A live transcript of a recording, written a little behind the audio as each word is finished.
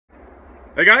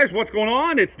Hey guys, what's going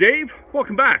on? It's Dave.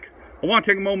 Welcome back. I want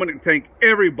to take a moment and thank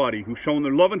everybody who's shown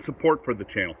their love and support for the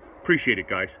channel. Appreciate it,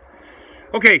 guys.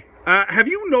 Okay, have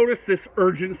you noticed this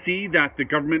urgency that the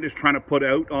government is trying to put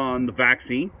out on the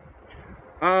vaccine?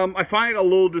 I find it a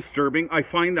little disturbing. I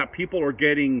find that people are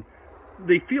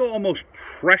they feel almost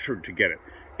pressured to get it.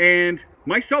 And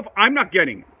myself, I'm not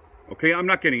getting it. Okay, I'm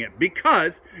not getting it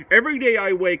because every day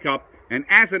I wake up and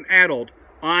as an adult,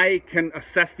 I can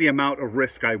assess the amount of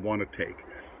risk I want to take.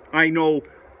 I know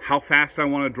how fast I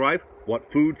want to drive,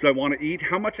 what foods I want to eat,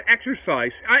 how much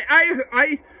exercise.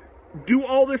 I do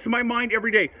all this in my mind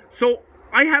every day. So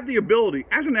I have the ability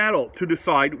as an adult to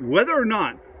decide whether or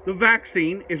not the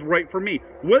vaccine is right for me,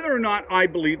 whether or not I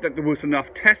believe that there was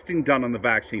enough testing done on the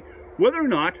vaccine, whether or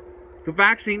not the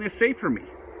vaccine is safe for me.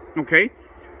 Okay?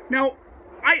 Now,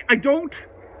 I don't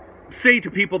say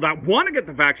to people that want to get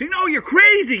the vaccine, "Oh, you're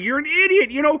crazy, you're an idiot,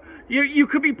 you know, you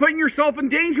could be putting yourself in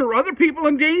danger or other people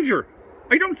in danger."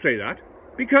 I don't say that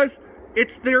because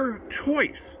it's their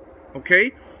choice,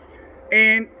 okay?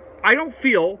 And I don't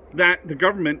feel that the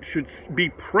government should be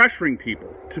pressuring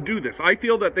people to do this. I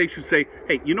feel that they should say,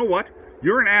 "Hey, you know what?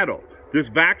 You're an adult. This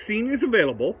vaccine is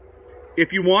available.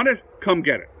 If you want it, come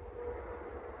get it."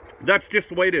 That's just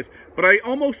the way it is. But I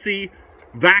almost see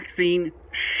vaccine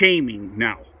shaming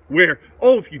now, where,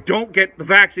 oh, if you don't get the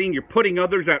vaccine, you're putting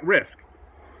others at risk.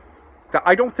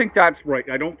 I don't think that's right.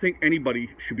 I don't think anybody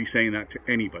should be saying that to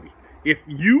anybody. If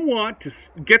you want to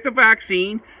get the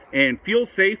vaccine and feel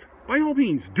safe, by all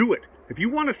means, do it. If you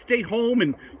want to stay home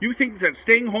and you think that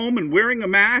staying home and wearing a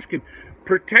mask and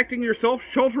protecting yourself,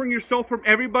 sheltering yourself from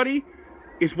everybody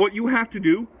is what you have to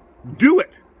do, do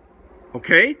it.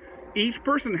 Okay? Each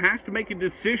person has to make a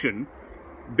decision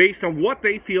based on what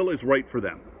they feel is right for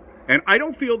them. And I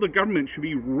don't feel the government should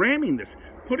be ramming this,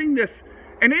 putting this,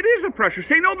 and it is a pressure,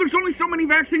 saying, "No, there's only so many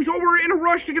vaccines. Oh, we're in a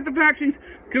rush to get the vaccines."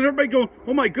 Because everybody going,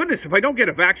 "Oh my goodness, if I don't get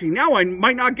a vaccine now, I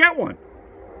might not get one."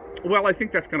 Well, I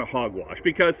think that's kind of hogwash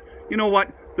because, you know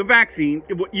what? The vaccine,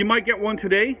 you might get one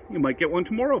today, you might get one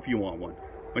tomorrow if you want one.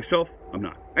 Myself, I'm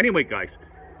not. Anyway, guys,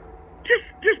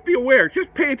 just be aware.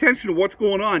 Just pay attention to what's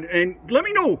going on. And let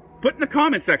me know. Put in the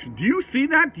comment section. Do you see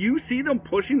that? Do you see them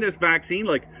pushing this vaccine,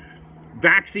 like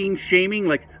vaccine shaming,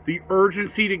 like the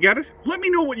urgency to get it? Let me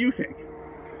know what you think.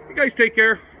 You guys take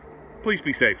care. Please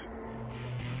be safe.